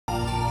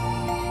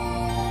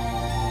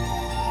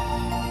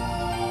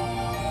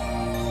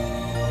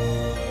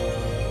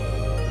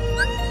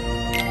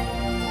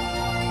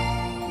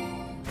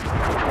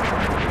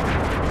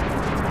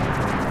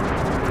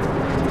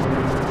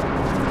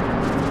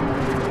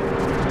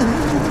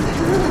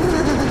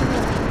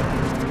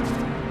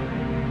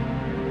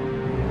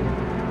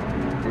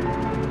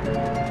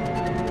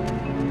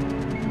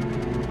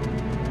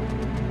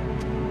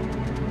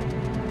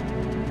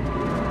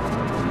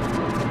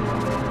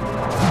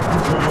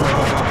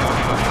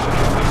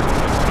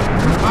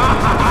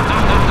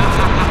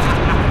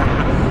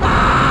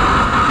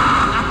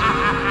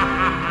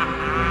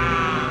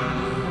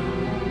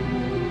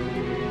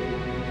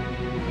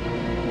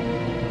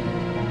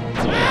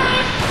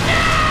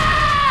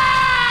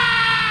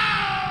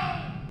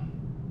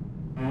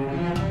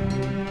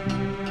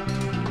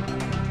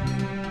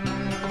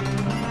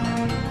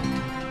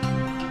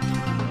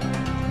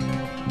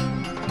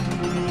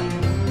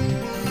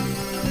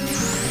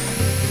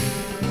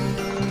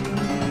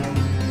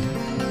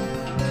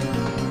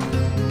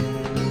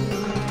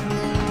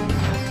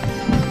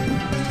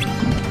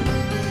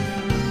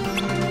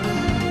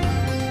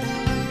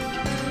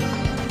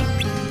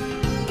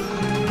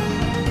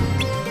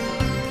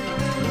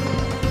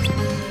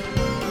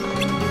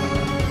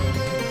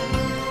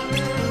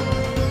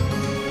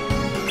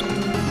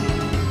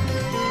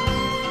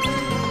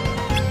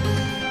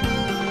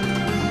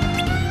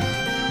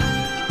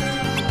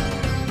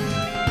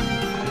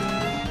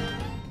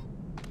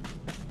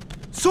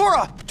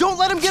Sora, don't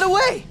let him get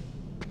away!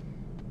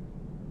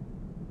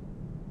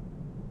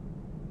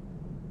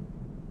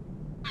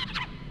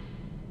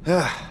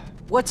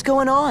 What's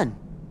going on?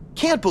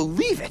 Can't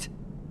believe it!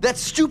 That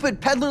stupid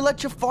peddler let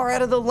Jafar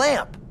out of the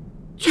lamp!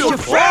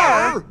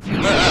 Jafar?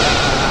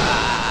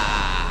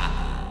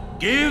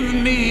 Give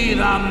me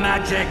the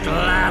magic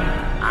lamp,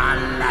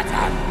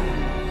 Aladdin.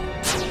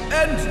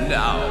 And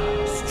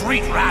now,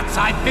 street rats,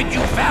 I bid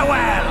you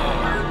farewell.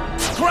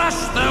 Crush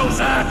those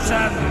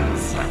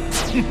urchins.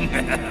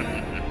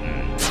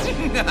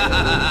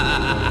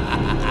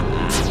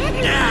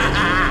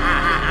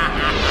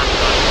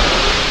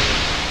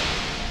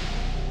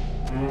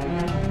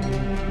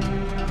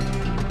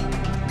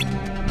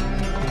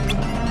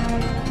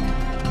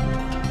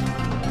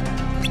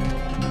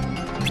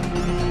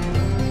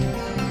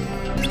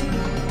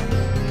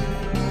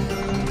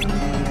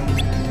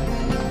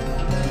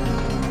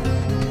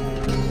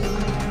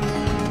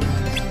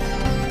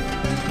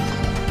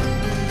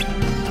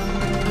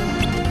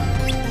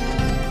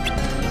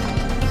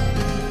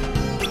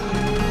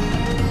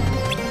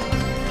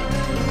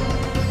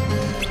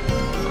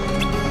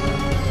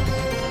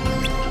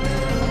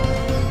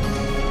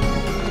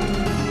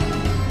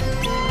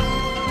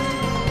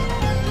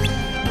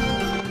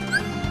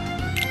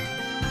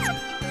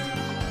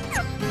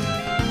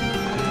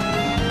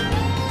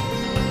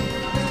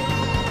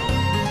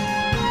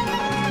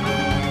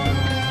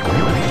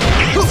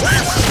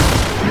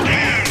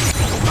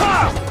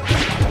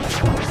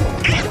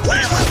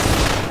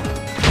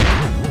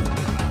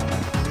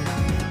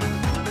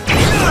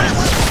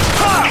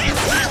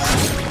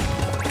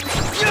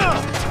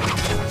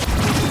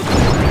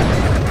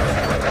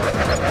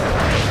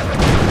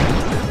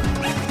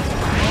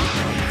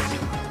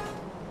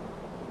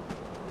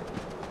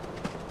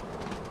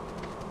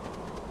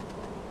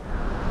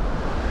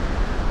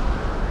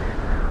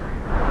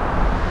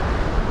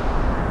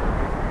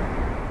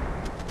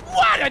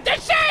 A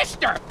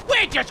disaster!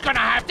 We're just gonna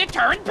have to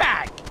turn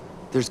back!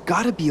 There's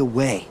gotta be a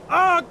way.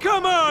 Oh,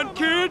 come on,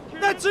 kid!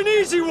 That's an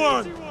easy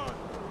one!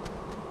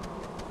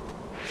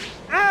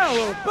 Ow,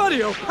 oh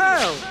buddy, oh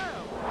pal!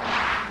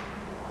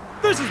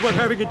 This is what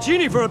having a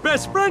genie for a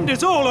best friend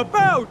is all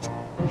about!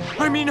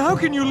 I mean, how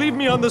can you leave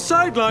me on the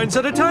sidelines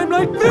at a time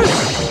like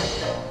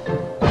this?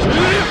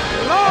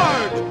 Lift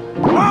large!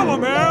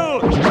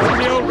 Wallowmel! From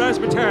the old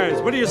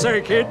razzmatazz. What do you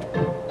say, kid?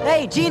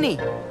 Hey, Genie!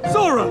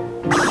 Sora!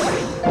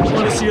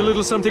 Want to see a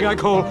little something I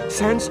call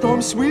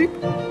sandstorm sweep?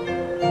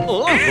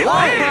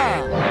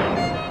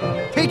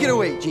 Take it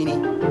away, Genie.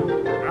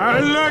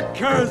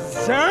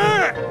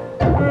 Alakazam!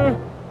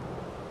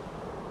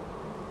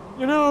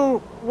 You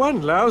know,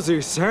 one lousy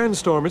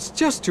sandstorm, it's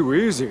just too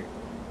easy.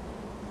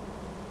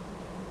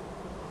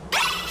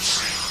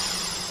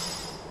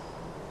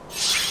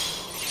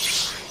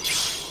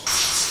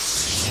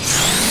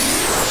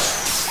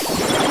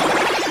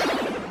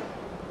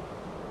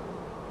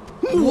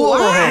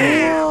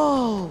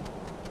 Whoa!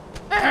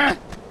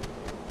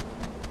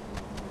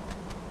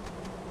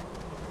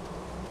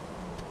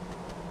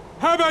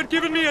 How about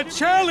giving me a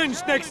challenge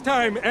next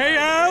time, eh,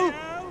 Al?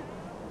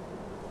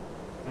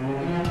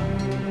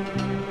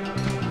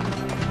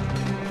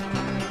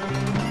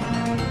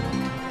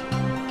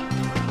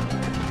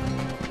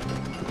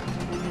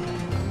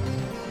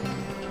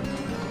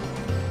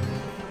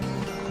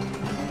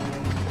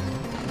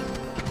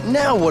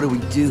 Now what do we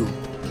do?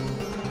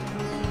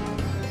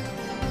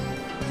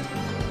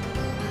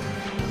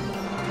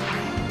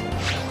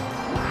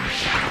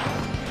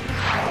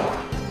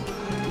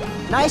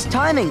 Nice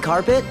timing,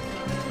 Carpet.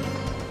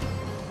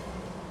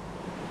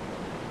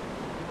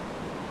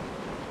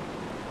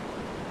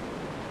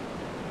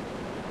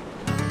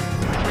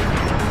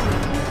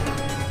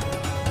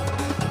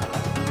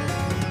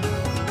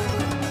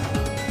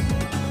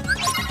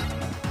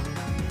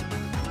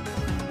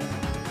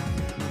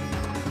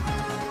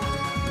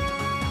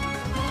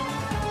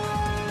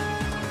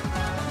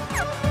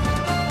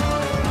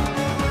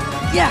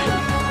 Yeah.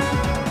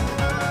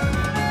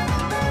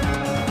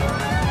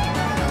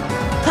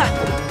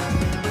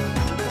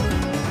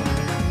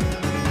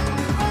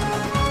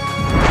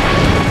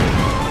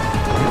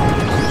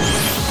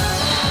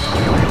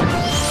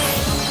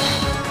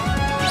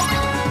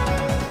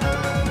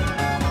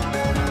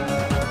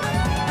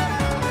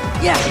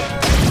 Yeah,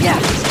 yeah.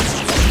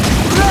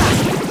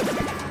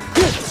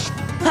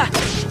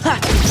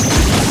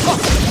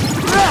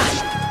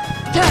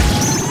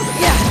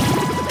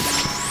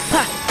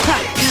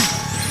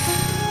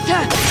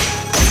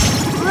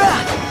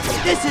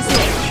 This is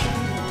it.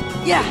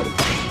 Yeah.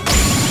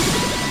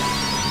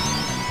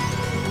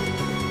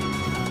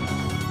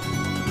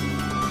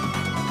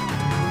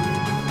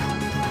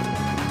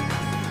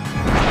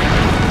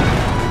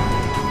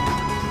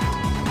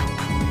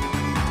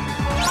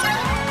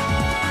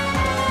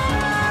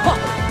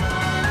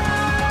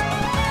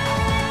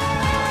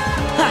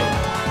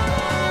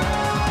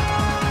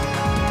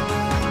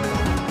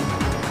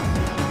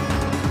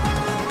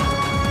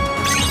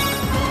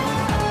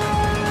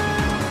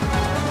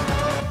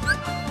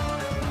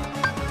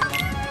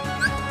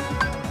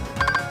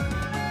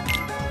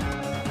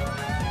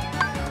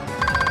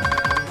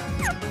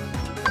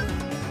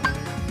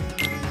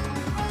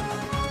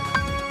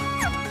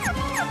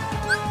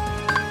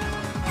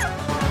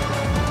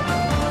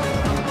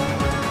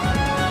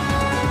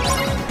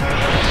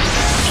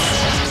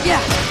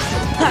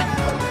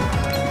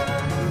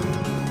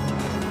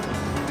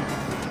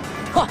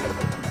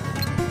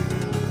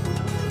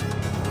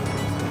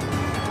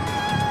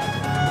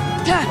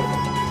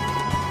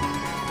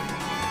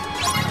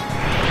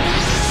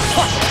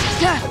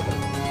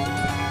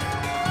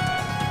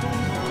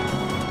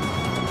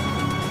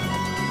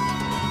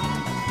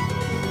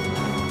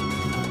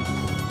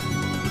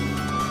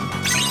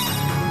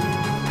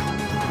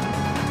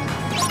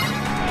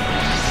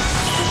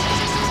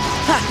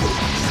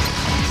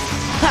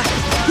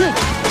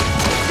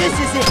 This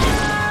is it!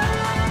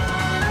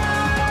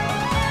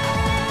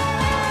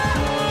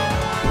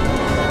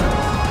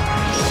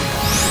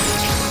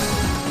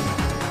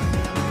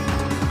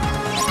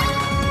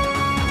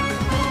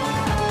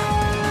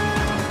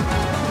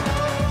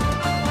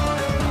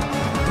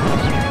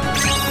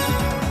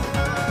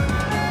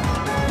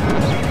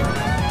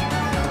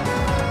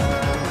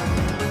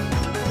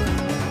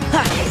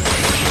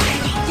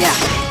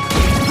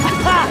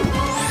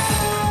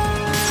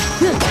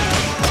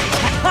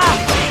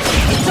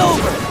 It's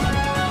over!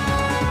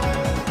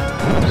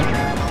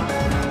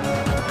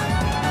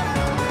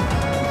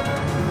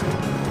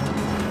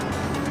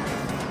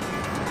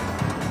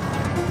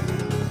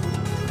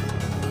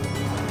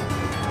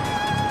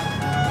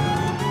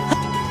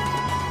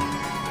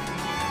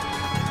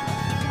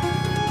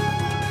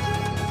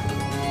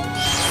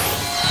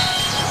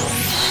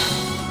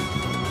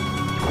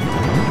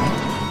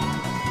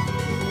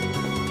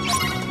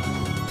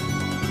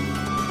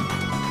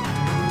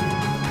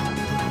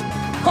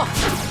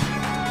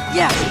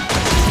 Yeah!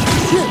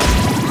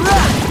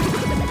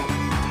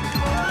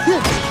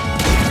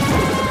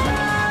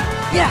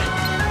 Yeah!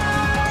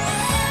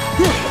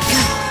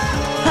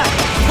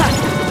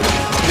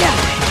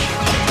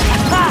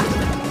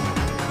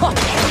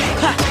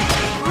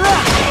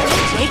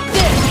 Take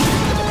this!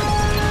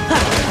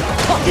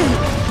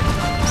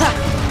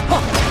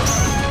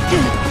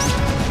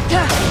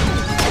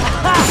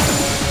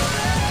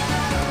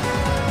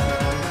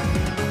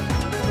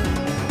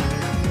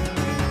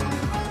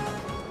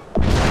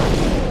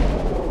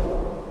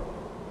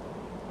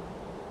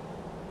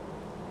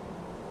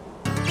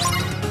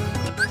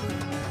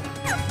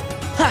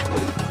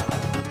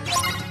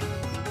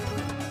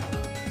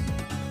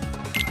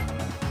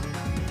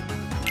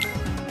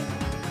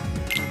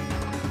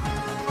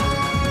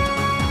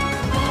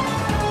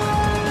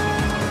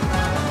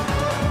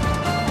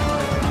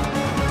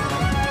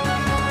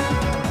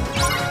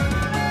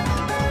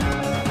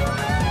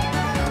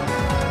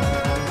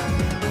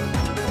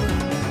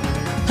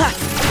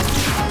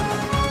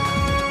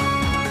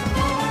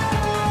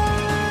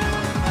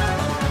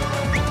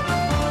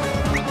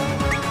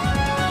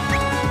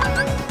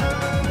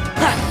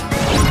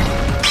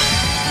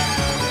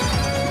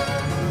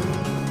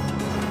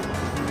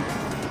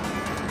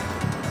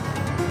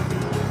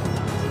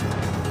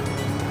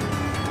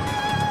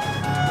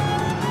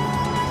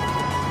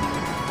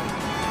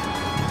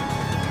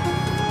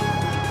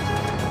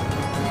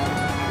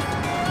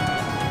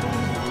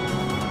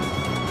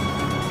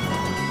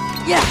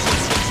 Yeah!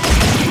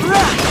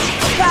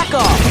 Back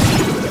off!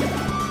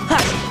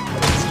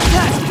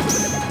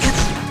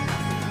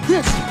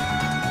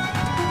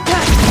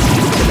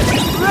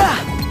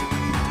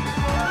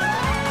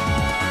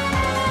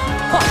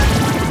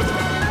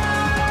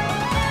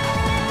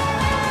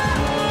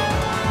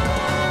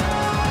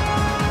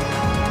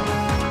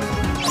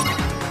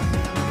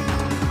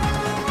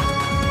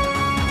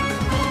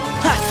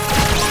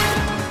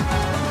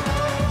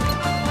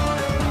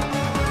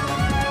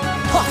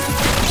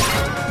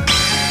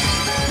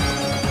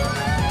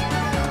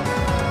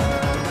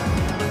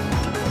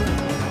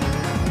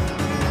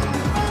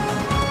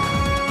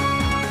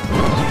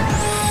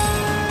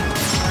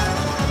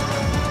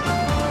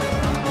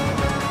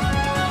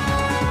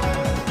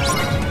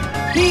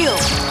 Heal!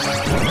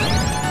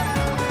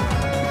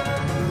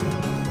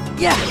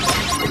 Yeah!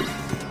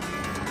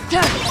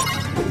 Yeah!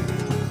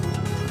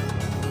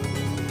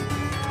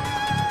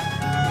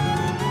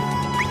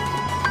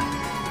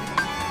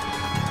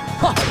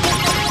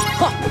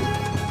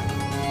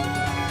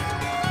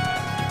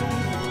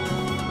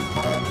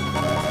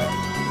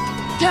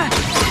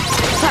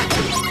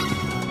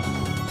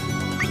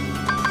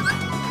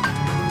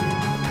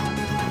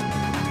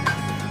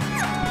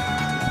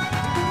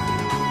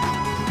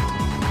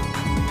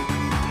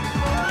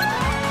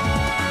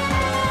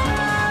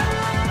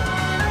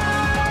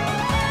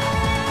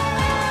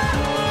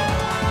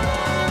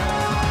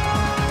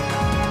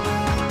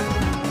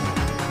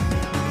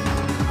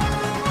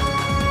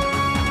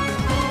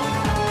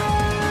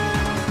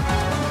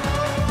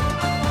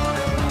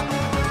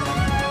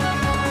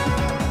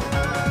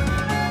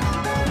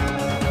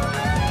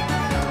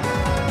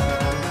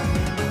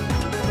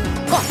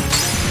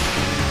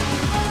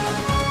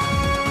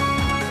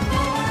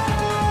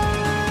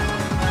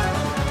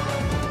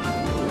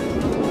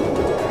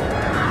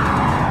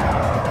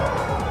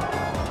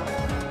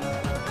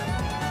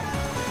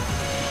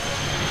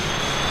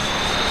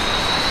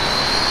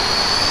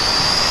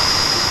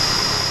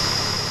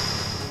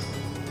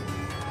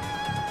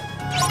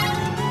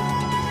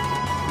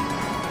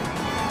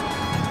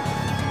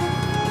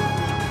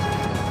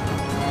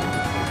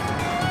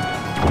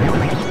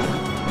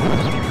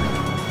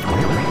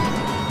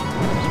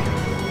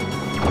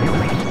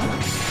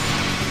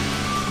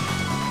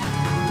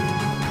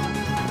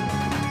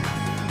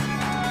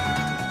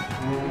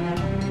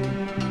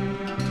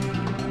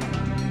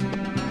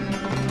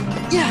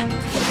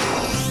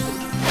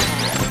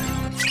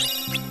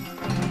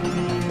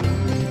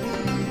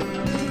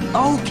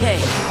 Okay.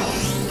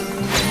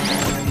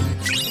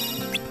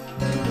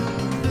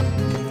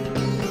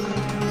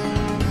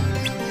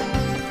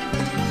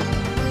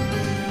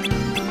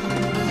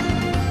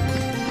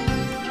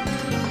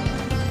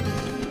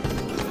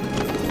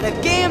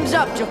 Time's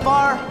up,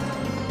 Jafar.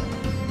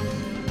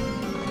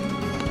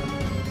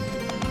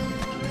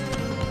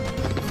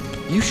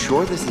 You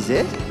sure this is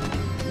it?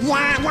 You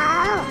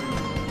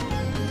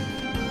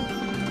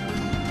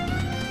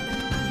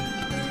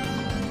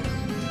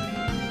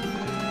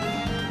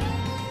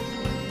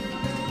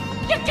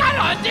gotta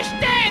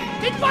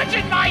understand, it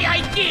wasn't my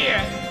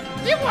idea.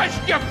 It was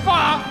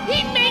Jafar.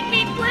 He made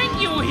me bring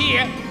you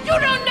here. You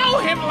don't know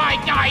him like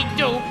I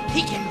do.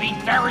 He can be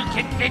very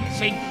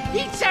convincing.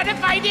 He said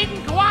if I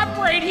didn't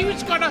cooperate, he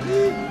was gonna...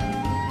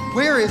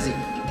 Where is he?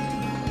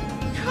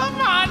 Come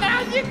on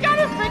now, you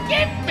gotta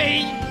forgive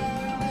me.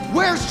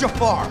 Where's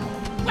Jafar?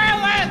 Well,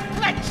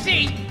 let's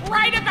see.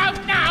 Right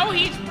about now,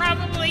 he's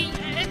probably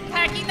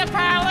attacking the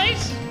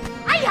palace.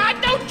 I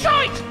had no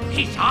choice.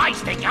 His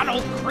eyes, they got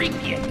all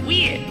creepy and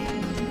weird.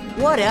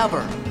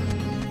 Whatever.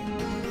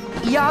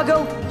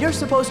 Iago, you're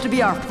supposed to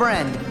be our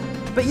friend,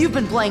 but you've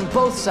been playing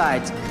both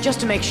sides just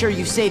to make sure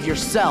you save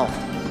yourself.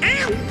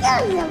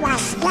 I knew you were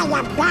still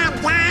a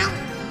bad guy.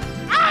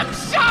 I'm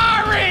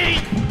sorry!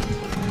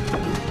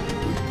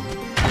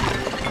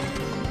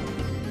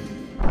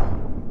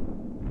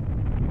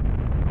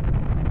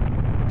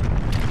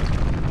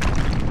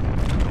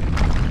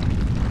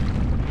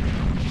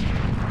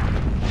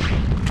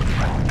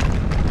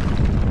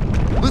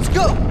 Let's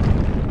go!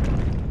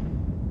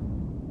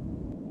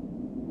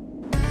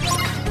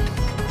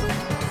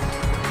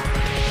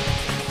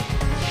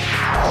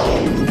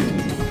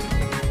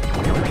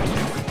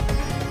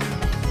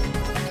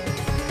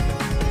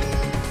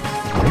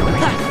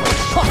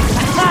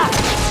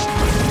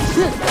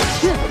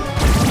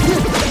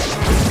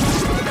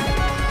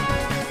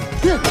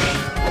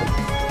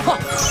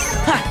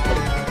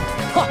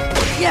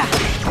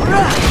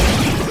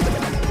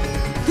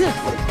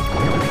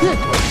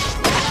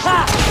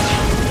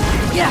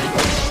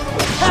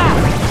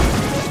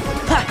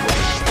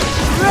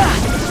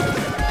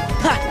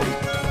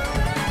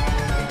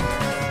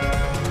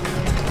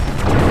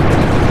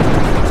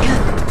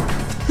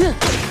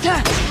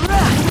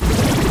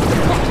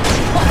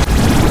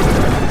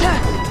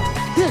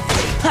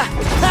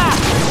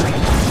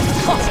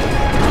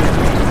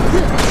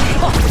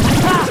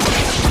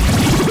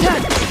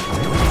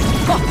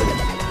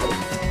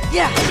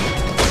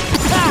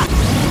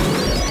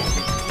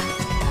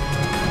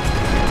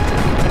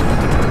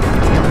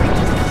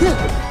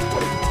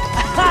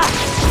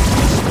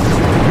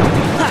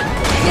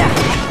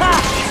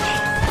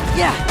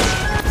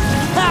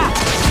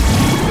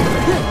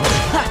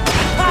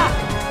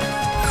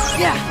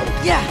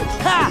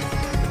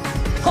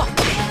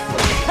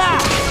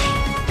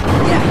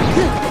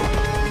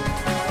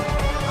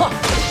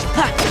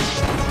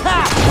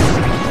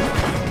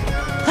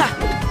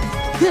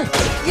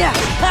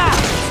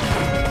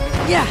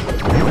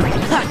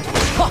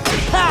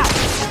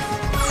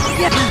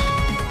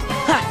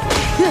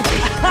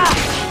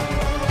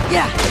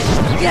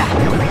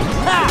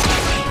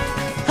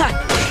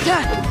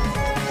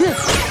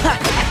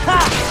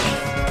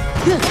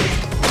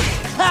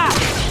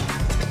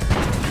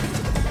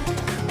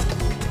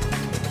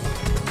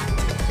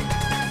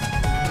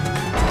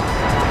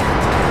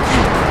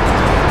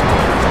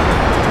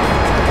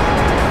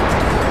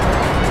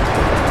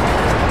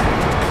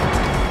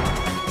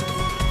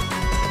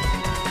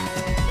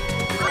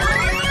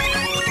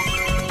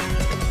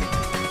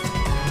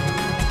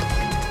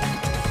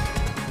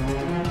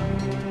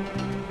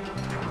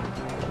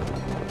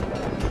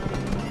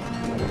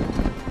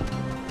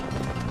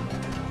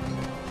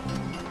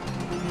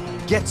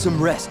 Get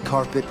some rest,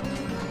 Carpet.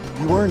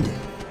 You earned it.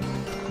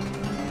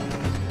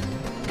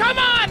 Come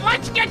on,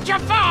 let's get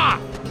Jafar!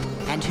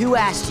 And who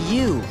asked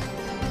you?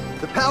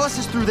 The palace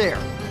is through there.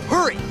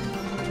 Hurry!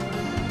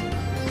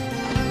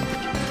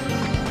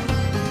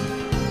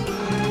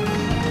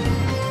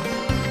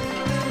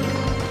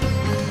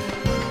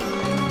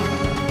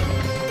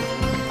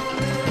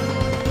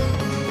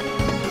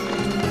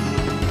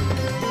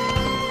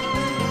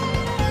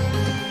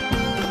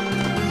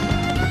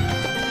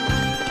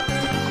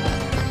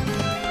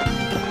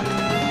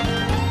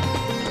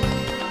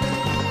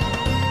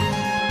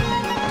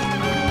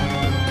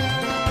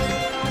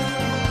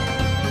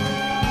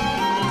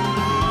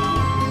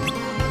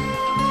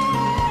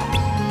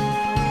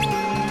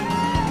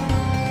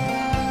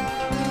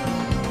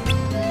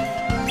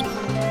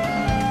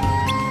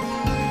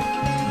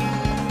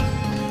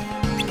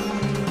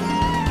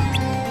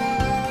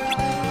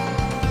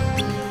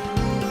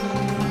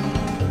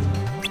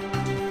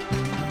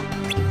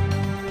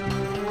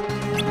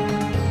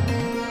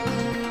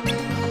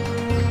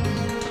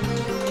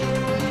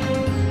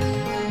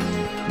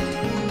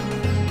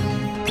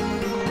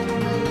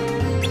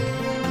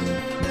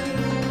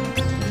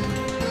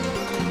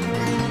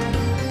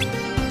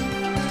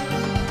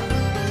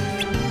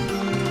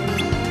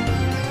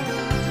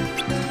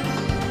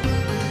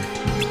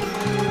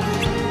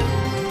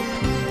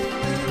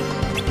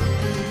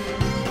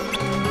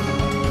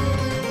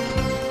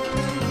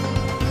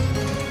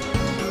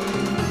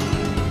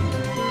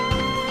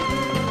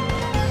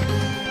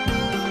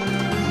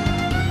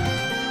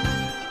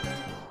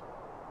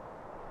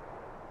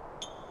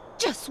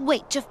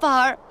 wait,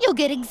 Jafar. You'll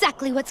get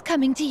exactly what's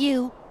coming to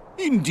you.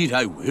 Indeed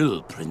I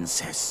will,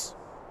 Princess.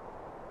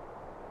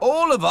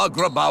 All of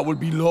Agrabah will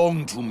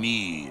belong to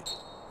me,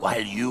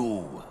 while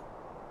you...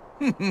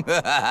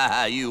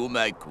 you,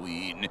 my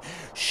queen,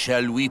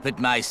 shall weep at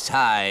my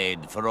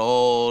side for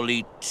all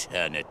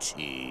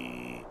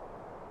eternity.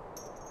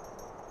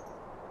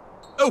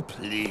 Oh,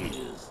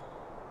 please.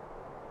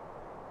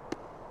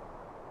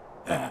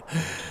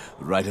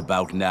 Right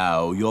about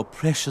now, your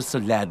precious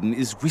Aladdin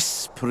is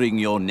whispering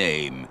your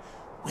name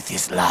with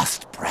his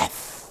last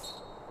breath.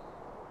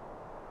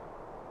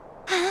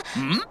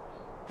 Hmm?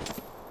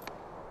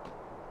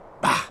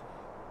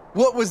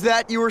 What was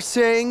that you were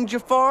saying,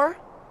 Jafar?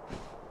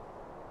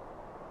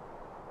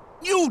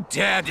 You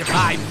dare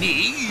defy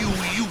me, you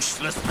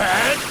useless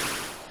bird!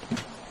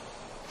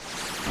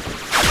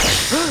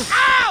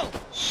 Ow!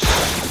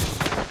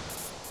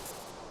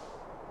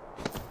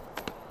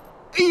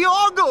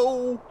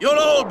 Iago! You'll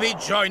all be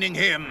joining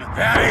him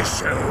very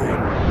soon.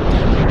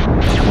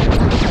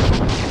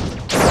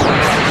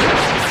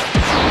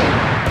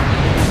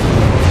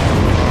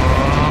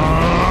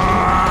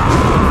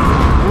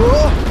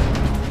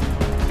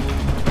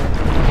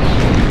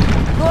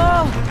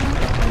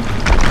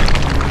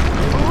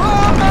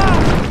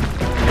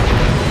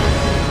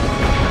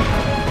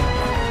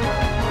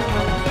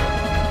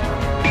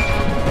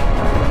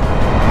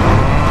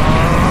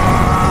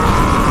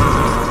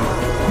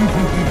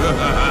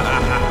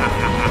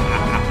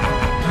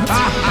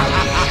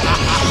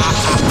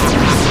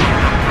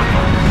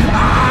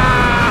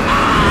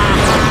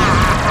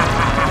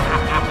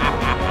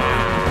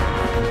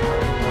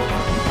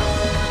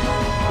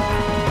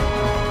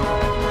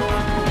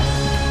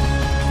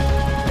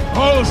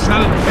 All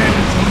shall bend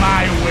to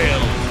my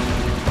will.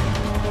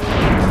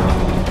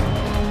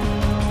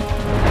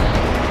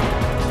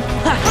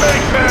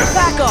 Take this!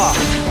 Back off!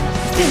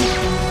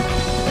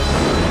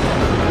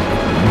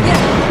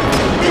 Yeah,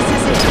 this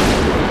is it!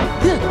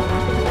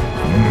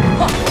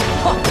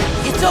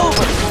 It's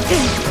over!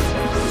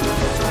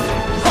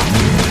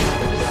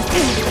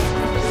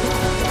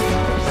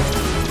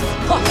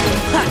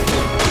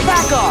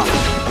 Back off!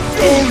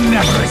 You'll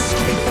never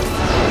escape.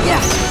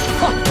 Yeah!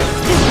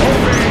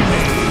 Obey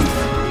me.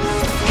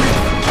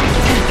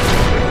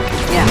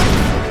 Yeah!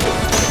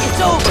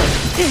 It's over!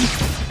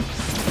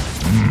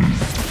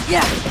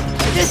 Yeah!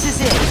 This is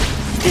it!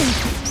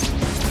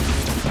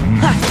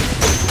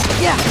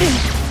 Yeah!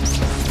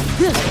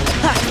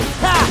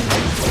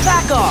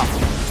 Back off!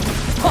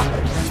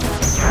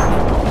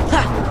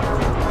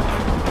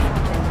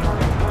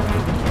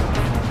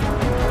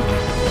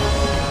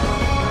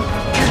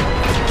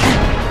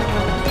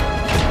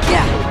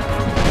 Yeah!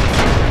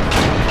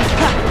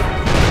 Yeah!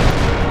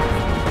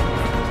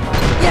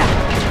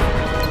 Yeah!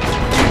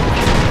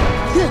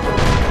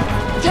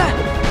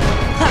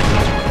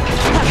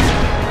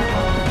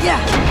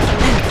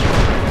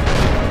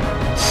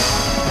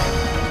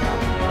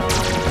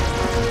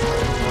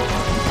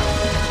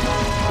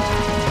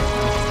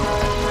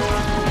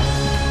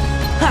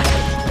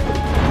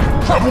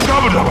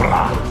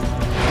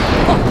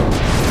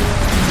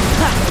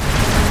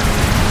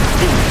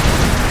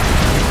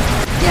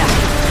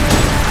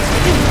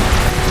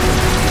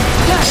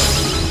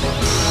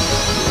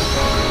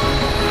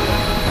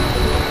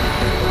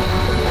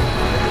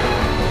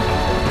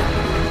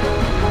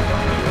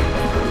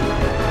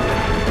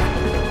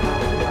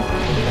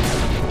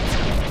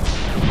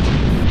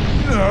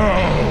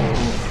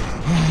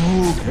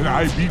 Can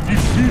I be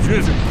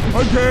defeated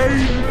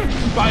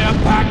again by a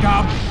pack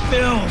of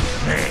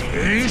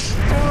filthy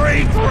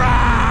street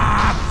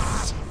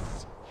rats?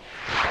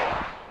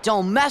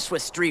 Don't mess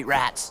with street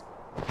rats.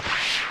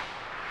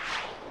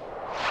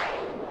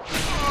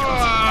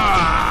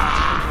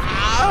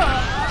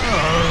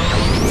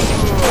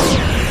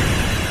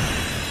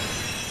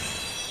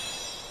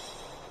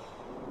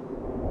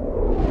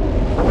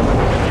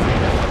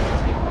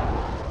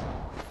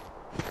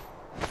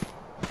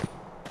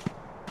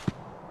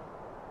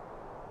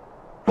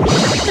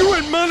 You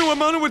went mano a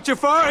mano with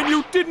Jafar and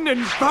you didn't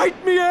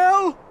invite me,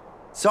 Al?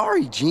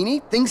 Sorry,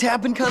 Genie. Things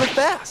happen kind of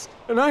fast.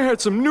 And I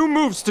had some new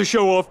moves to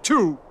show off,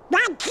 too.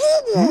 But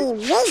Genie,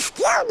 we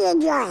still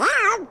need your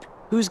help.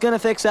 Who's gonna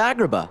fix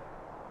Agrabah?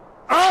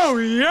 Oh,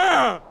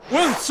 yeah!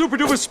 One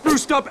super-duper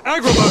spruced-up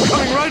Agrabah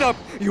coming right up.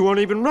 You won't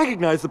even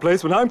recognize the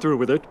place when I'm through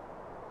with it.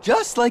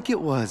 Just like it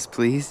was,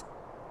 please.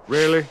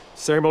 Really?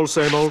 Same old,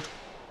 same old?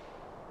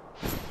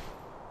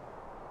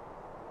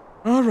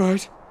 All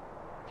right.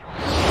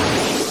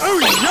 Oh,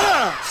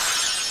 yeah!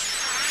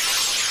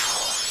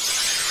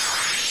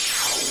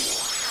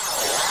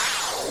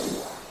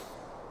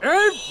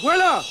 And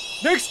voila!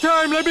 Next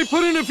time, let me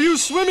put in a few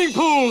swimming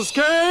pools,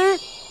 okay?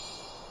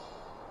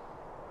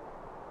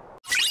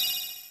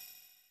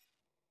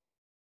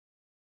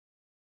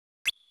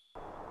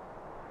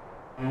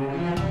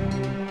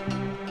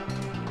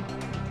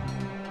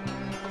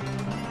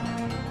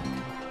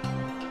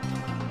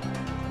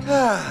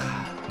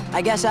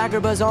 I guess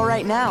Agrabah's all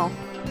right now.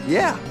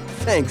 Yeah,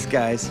 thanks,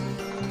 guys.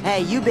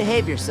 Hey, you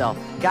behave yourself.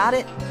 Got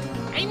it?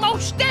 I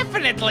most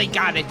definitely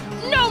got it.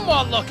 No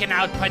more looking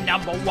out for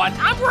number one.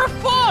 I'm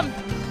reformed.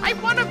 I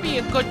want to be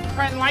a good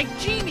friend like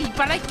Genie,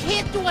 but I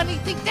can't do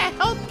anything to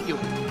help you.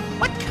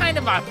 What kind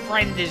of a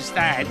friend is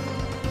that?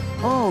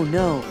 Oh,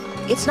 no.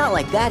 It's not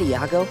like that,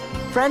 Iago.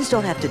 Friends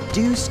don't have to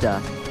do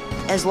stuff.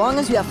 As long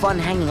as we have fun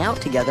hanging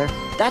out together,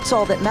 that's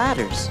all that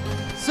matters.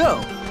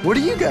 So, what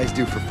do you guys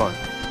do for fun?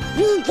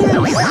 We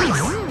do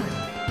sex.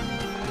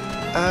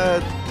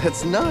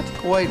 That's not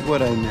quite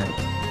what I meant.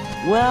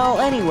 Well,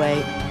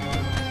 anyway,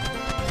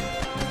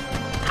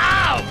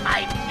 Ow,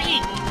 my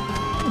feet.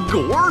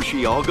 Gosh,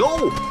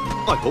 Iago.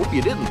 I hope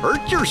you didn't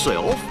hurt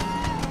yourself.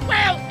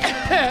 Well,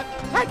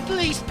 at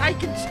least I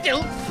can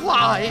still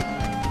fly.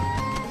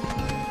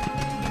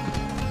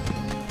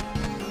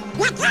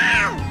 Watch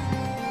out!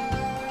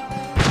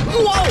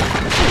 Whoa!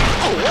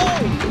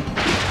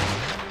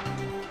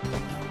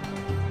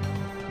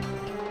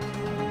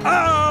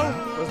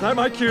 Oh! Was that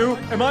my cue?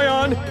 Am I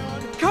on?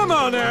 Come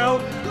on, Al.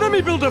 Let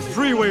me build a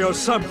freeway or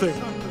something.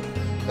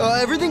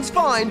 Everything's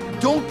fine.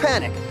 Don't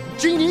panic.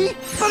 Genie?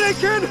 But I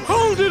can't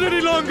hold it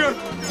any longer!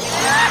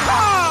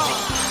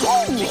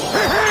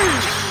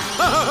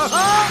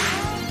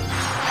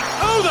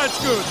 Oh, that's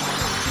good!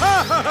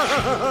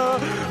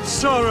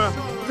 Sora,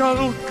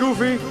 Donald,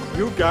 Goofy,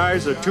 you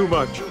guys are too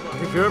much.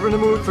 If you're ever in the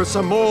mood for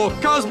some more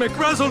cosmic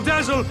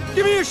razzle-dazzle,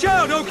 give me a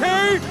shout,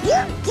 okay?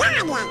 You got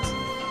it!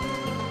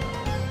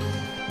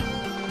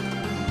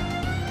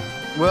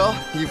 Well,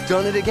 you've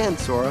done it again,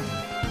 Sora.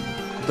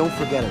 Don't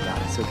forget about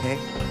us, okay?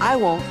 I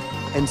won't.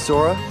 And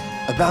Sora,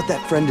 about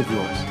that friend of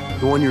yours,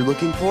 the one you're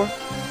looking for,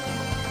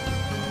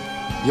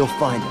 you'll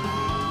find him.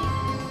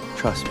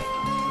 Trust me.